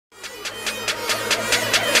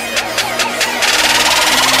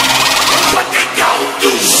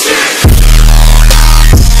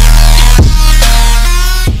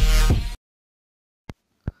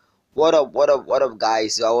what up,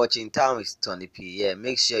 guys? You are watching Time with Tony P. Yeah,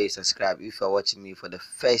 make sure you subscribe if you are watching me for the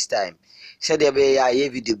first time. Say the way I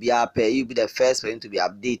video be up, you be the first person to be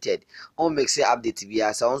updated. On make say update be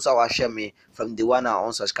as also watch me from the one I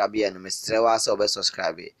on subscribe and Mr. Was over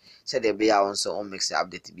subscribe. Say the way I also on make say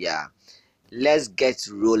update be. Let's get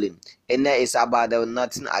rolling. And that is about the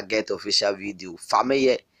Nothing I Get official video.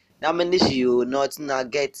 Fameye. Now me you Nothing I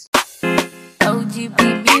Get.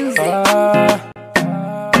 OGB music.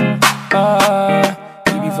 You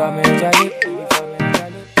be Fameye,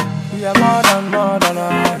 we are more than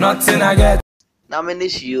nothing I get. Now me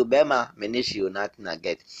you Bema, me you Nothing I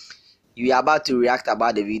Get. You are about to react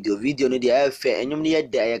about the video. Video no the fair and you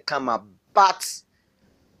need there come up but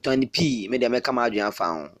 20p me dem come out and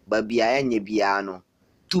found but be any biano.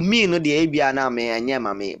 To me no the biana me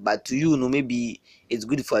and but to you no maybe it's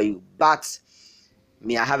good for you. But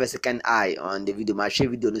me I have a second eye on the video. My share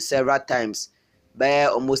video no several times. By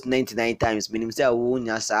almost 99 times. Meaning say who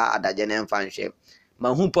nyasa adaje and fan share.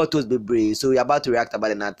 My home portals be brave. So we're about to react about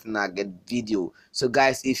the Nothing I Get video. So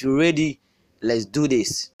guys, if you're ready, let's do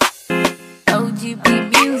this.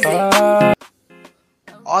 OGB music.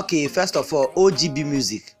 Okay, first of all, OGB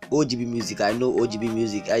music. I know OGB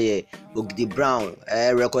music. Yeah, Ogidi Brown,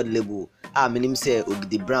 record label. My name say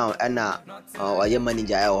Ogidi Brown, and your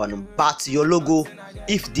manager. But your logo,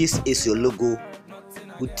 if this is your logo,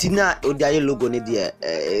 Utina Odaye logo there,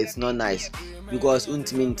 it's not nice because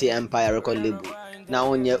Untiminte Empire record label.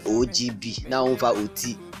 Now on your OGB, now on for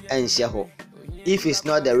OT and Sheho. If it's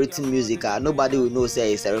not the written music, nobody will know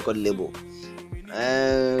say it's a record label.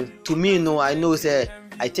 To me, no, I know say.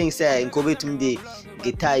 I think say in Kobe tumde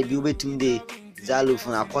guitar be ube tumde zalu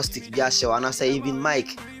from acoustic biasho and I say even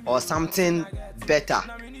mic or something better.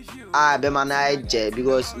 Be manage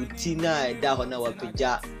because utina da hona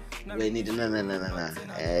wapeja we need na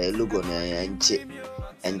logo na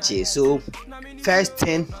enche. So first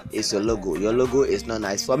thing is your logo. Your logo is not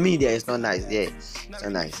nice. For me there is not nice. Yeah, it's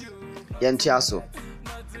not nice. Yenche so.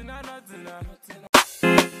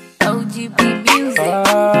 OGB music.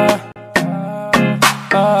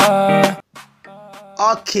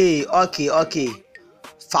 Okay.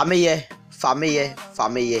 Fameye.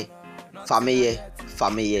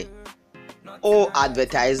 Oh,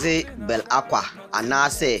 advertise Bel Aqua. And I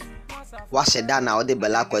say, wash it down now. The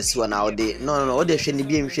Bel Aqua is one out there. No. The shiny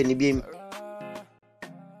beam.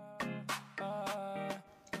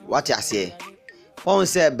 What you say? One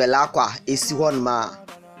say Bel Aqua is one ma.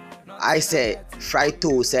 I say, fry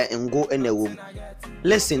to say and go in the womb.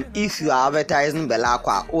 Listen, if you are advertising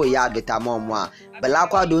Belaqua, oh yeah, better more.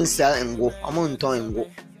 Belaqua don't sell and go. Amount and go.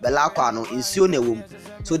 Belaqua no insure a womb.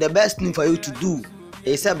 So the best thing for you to do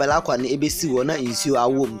is say Belaqua and ABC will not insure a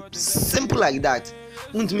womb. Simple like that.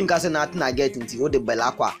 Won't mean cause nothing I get into the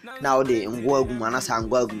Belaqua now they and go manas and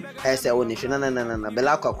go. I say one nation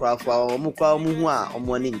Belaqua craft for Mukwa Muhua or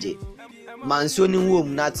Moninje. Mansoning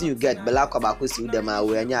womb, nothing you get Belaqua back with them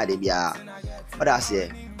away and yadibia. What I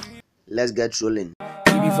say? Let's get rolling.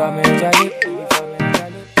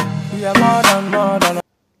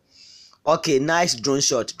 Okay, nice drone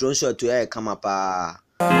shot to air come up.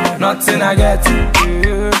 Nothing I get,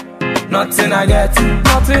 nothing I get,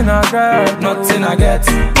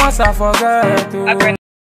 once I forget.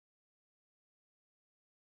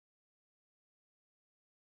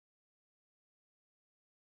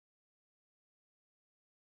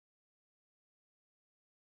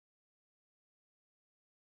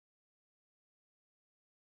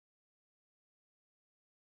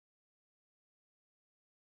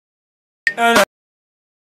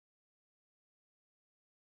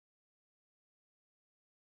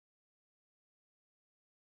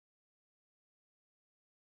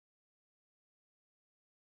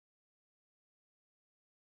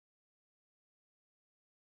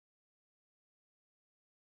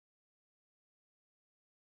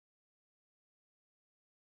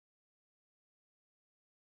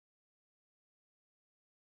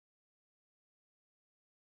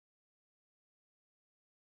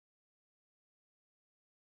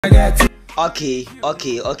 Okay.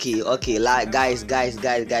 Like guys,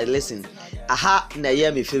 listen. Aha, na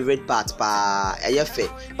hear my favorite part pa eyefe,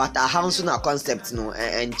 but aha also na concept no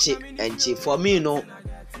and for me no,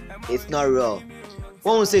 it's not real.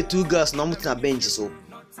 One say two girls no mutina bench so.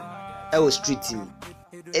 I was treating.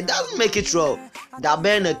 It doesn't make it real. That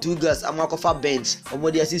ben two girls I'm walk off a bench.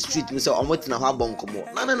 Omodi asi street me so omotina ho abon komo.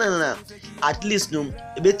 No. At least no,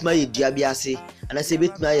 a bit my diabiase and I say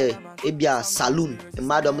bit my ebia saloon, a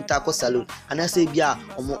madam taco saloon, and I say bia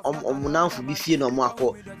Nonfa be fee no more.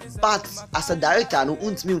 But as a director no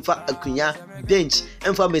unt me for akunya bench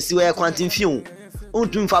and for me see where quantum film.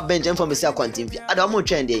 untum fa bench and for me say content I don't mo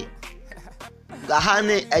trend dey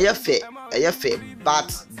gahane eyefe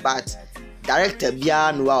but director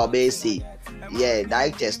bia no wa obey say yeah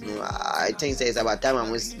directors no I think say it's about time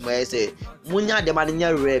I say munya the man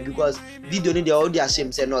rare because video no dey all dey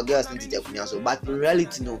shame say no girls need to take so but in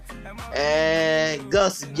reality no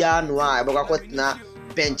girls bia no I baka na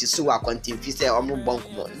bench so wa content fi say omo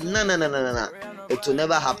bonkumo na it will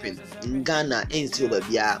never happen in Ghana in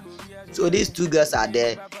Bia. So these two girls are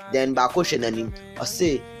there then bakoshe nanim I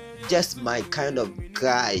say just my kind of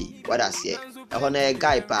guy what I say a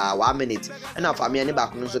guy per 1 minute and now for me any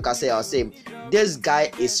back no so can say I say this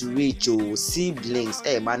guy is rich oh siblings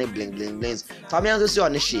money bling blings for me also say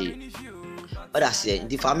on she what I say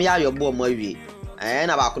the family your boy more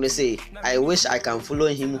and about could say I wish I can follow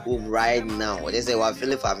him home right now. They say well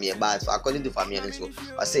feeling for me but according to family and so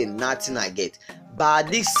I say nothing I get. But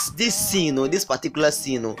this scene this particular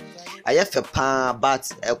scene I have a pan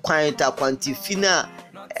but a quantifina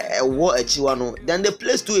war a then the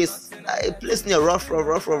place too is a place near rough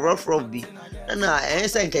be and I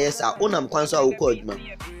say yes I own am kwanso a call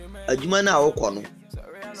adwuma na okono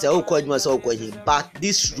say okodwuma so okohi but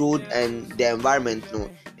this road and the environment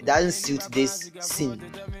it doesn't suit this scene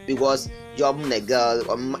because job na girl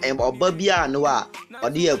obabia no a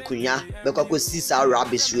odi akunya bekoko sisa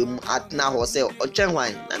rubbish room atna ho say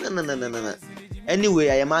otwenwan na anyway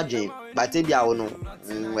I imagine but e bia wo no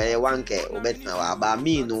we wanke obetna wa ba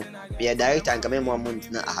me no be director nka me mo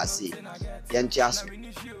na ahase yantiaso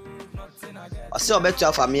I saw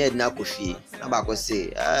better for me na Kofi. Nabako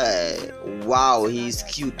say, wow, he's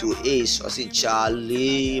cute to age. I say,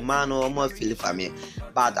 Charlie, man, almost feel for me.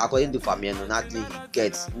 But according to family, no, nothing he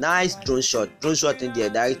gets. Nice drone shot in the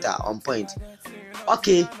director on point.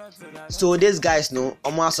 Okay, so these guys know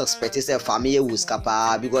almost suspected say Fameye will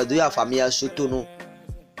scapa because they have Fameye shoot to know.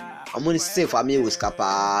 I'm going to say Fameye will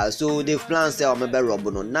scapa. So they plan say, I'm a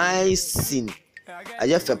robber. Nice scene. I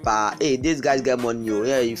just feel hey, these guys get money.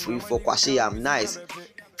 Yeah, if we for Kwashi, I'm nice.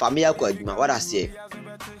 Family Kwadima, what I say?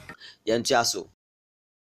 Yantiaso.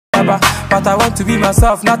 But I want to be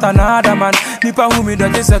myself, not another man. Nipa who me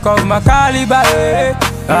don't say call my caliber.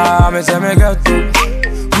 Me say me get to.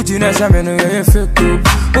 Put in a shaman away fake to.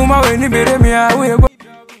 Uma when you be me away.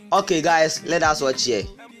 Okay, guys, let us watch here.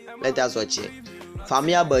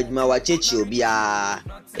 Family Kwadima wachechi obia.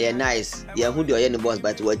 Yeah, nice. Yeah, who do you boss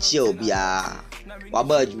but wachi obia.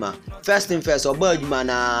 Wabajma. First thing first, Wabajma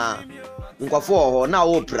na nkofo na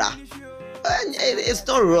opera. It's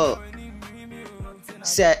not real.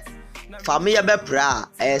 Say family be pra,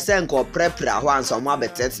 say nko prepra ho anso mo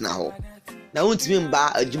abetet na ho. Na untimi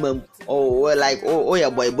mba adwuma like ya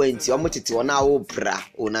boy nti omo tete na opera.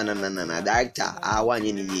 Na director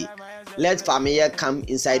wanye ni ye. Let family come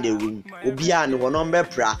inside the room. Obi an ho no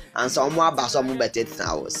mbepra anso mo aba so mo betet na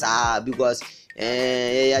ho. Sa because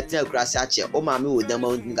ya tia krasi ache o ma me wo dama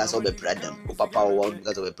unti ga so be pradam o papa wo unti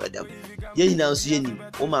ga so be pradam ye nyina nso ye ni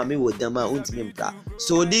o ma me wo dama unti me mpra.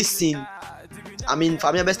 So this scene I mean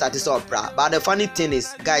family best start to opera but the funny thing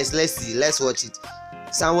is guys let's watch it.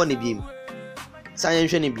 Someone beam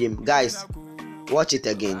guys watch it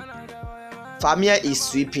again. Family is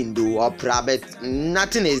sweeping do opera but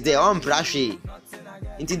nothing is there on prashe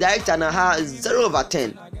into director na ha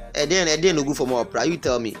 0/10 and then no go for more opera. You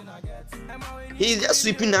tell me. He's just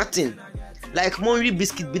sweeping nothing. Like Monry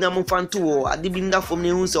Biscuit Binamon Fanto, I did that from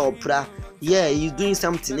the opera. Yeah, he's doing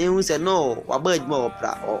something. He said, no, about more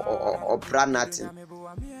opera or opera nothing.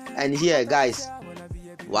 And here, guys,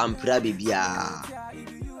 one prabibia.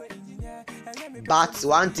 But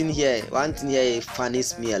one thing here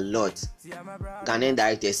funnies me a lot. Ghanaian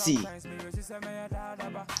director, see.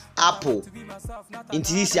 Apple.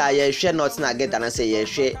 Into this year, share not get and I say,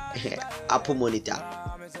 share Apple monitor.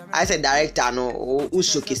 I said director no who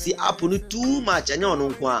showcase Apple no too much and you know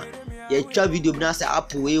kwa ye twa video na say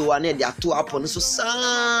Apple we one dey ato Apple no so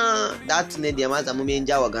sa that ne dey maza mo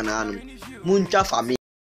menja wa Ghana no muntwa family.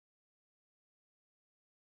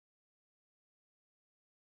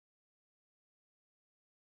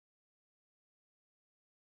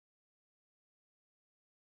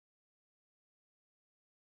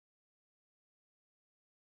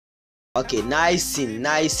 Okay, nice scene.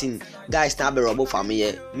 Guys, na be robo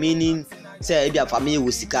family. Meaning, say if your family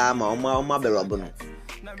will sika ma oma be robo no.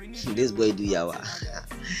 This boy do yawa.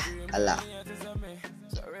 Allah.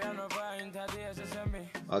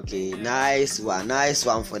 Okay, nice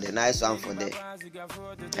one for the.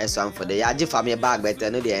 Ya ji family bag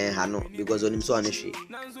better no dey ha no because onim so on she.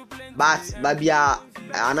 But babia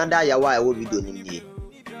another yawa I will video nim nie.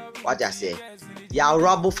 What I say? Ya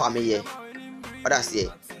robo family. What I say?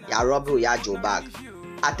 Ya rob ya jo bag.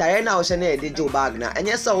 atare na wo hye na de jo bag na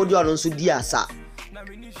enye sa wo de ono nso di asa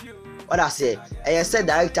what I say I said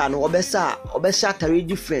director no obesa atare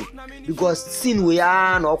different because scene we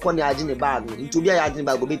are na okọ na age ne bag into bia age ne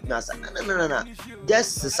bag go bit na asa na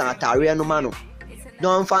just sa atare no ma no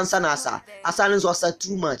Nonfa nsa na asa no so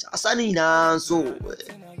too much asa ni na so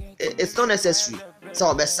it's not necessary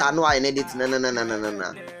so obesa no I need it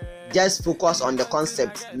na just focus on the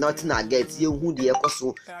concept nothing I get you who the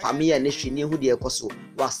ekoso Fameye ne hwe who the ekoso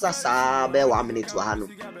wasasa be 1 minute wa hano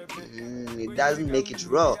it doesn't make it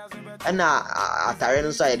raw and atare no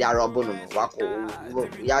so ya dey robo no wako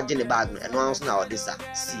ya je ne bag no and once na odisa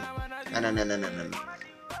see no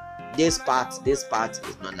this part is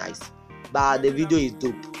not nice but the video is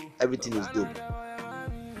dope, everything is dope.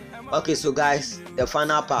 Okay, so guys, the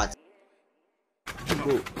final part.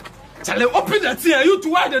 Go. Charlie, open that thing. You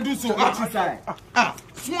two, why they do so?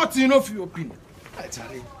 Small thing of you open.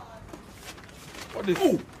 Charlie. What is?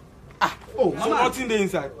 So nothing there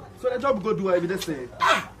inside. So the job go do what they say.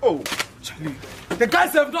 Charlie. The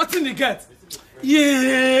guys have nothing to get.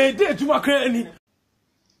 Yeah, they do my crazy.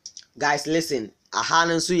 Guys, listen. A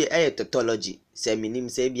hand and so a tautology. Say minim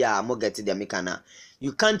say bia mo get the mekana.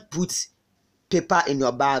 You can't put paper in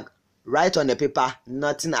your bag. Write on the paper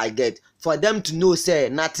nothing I get for them to know say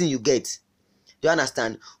nothing you get. Do you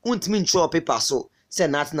understand? Won't mean show paper so say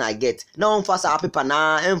nothing I get. Now on fast paper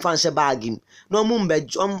na enfan bag him. No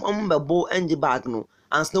mumbe bo enji bag no.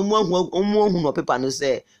 And no more no paper no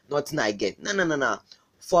say nothing I get. No.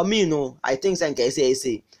 For me no, I think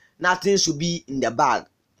say nothing should be in the bag.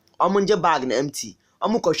 Omunje bag na empty.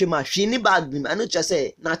 Omukohwe ma hwini bag nim. I no just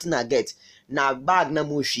say nothing I get. Na bag na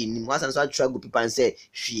mo hwini. Once and so try go people and say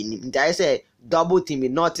hwini. Nti say double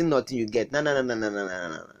thing nothing you get. No.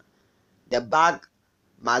 The bag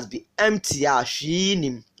must be empty.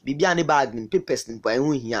 Hwini. Bibi ani bag nim papers nim po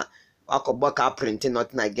ehun hia. Wakobo ka printing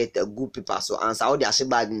nothing I get a good paper so answer all their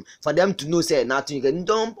bag nim for them to know say nothing you get.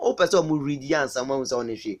 Don't open so mo read the answer mo so on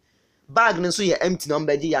hwe. Bag nim so ye empty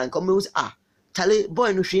number di ya come we Charlie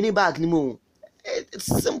boy no hwini bag nim o.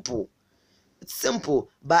 It's simple.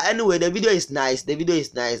 But anyway, the video is nice.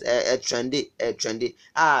 Trendy.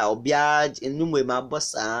 Obiaj inumwe ma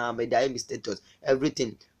boss me die mi status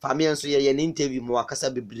everything. Fameye so ye an interview mo akasa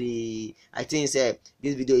bebre. I think say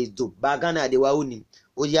this video is dope. Bagana de wa uni.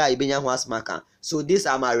 Oya ibenya ho asmaka. So these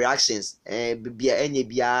are my reactions. Bibia enye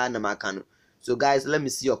bia na makano. So guys, let me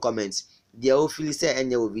see your comments. They hopefully say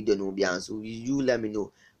enye video no bia so you let me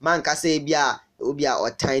know. Man ka say bia obia or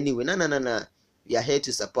tiny we na. We are here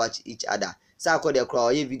to support each other. Sa ko de kra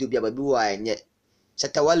oye video bia babi wa enye.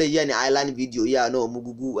 Chatawale ye ni island video ya no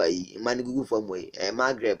mugugu ai man gugu from we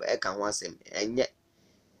Maghreb e kan ho asem enye.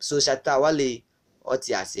 So Chatawale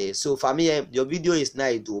otiase. So Fameye your video is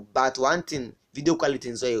nice though, but one thing video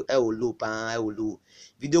quality so e low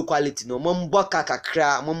video quality no momboka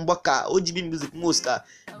kakra momboka OGB music moska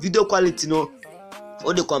video quality no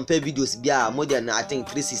all the compare videos bia more than I think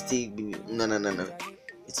 360 no.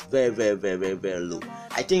 It's very low.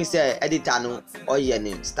 I think say editor no or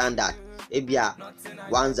yen standard ebia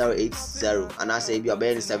 1080 and I say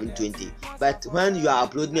ebia 720. But when you are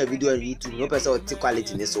uploading a video on YouTube, no person will take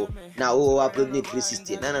quality so now uploading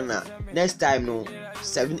 360. No. Next time no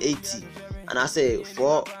 780 and I say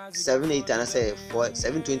 780 and I say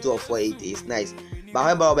 720 or 480 is nice. But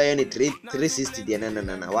how about any 360 then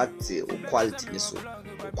no what quality so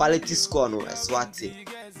quality score no is what.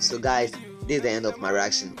 So guys, this is the end of my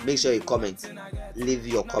reaction. Make sure you comment. Leave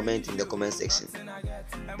your comment in the comment section.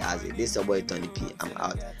 That's it. This is your boy Tony P. I'm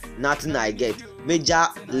out. Nothing I get. Major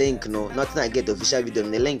link no. Nothing I get official video.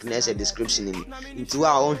 The link next the description in. Into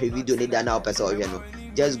our own video need that now person no.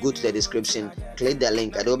 Just go to the description. Click the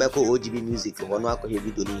link. I don't call OGB music.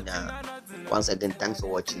 Once again, thanks for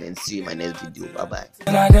watching and see you in my next video. Bye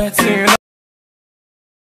bye.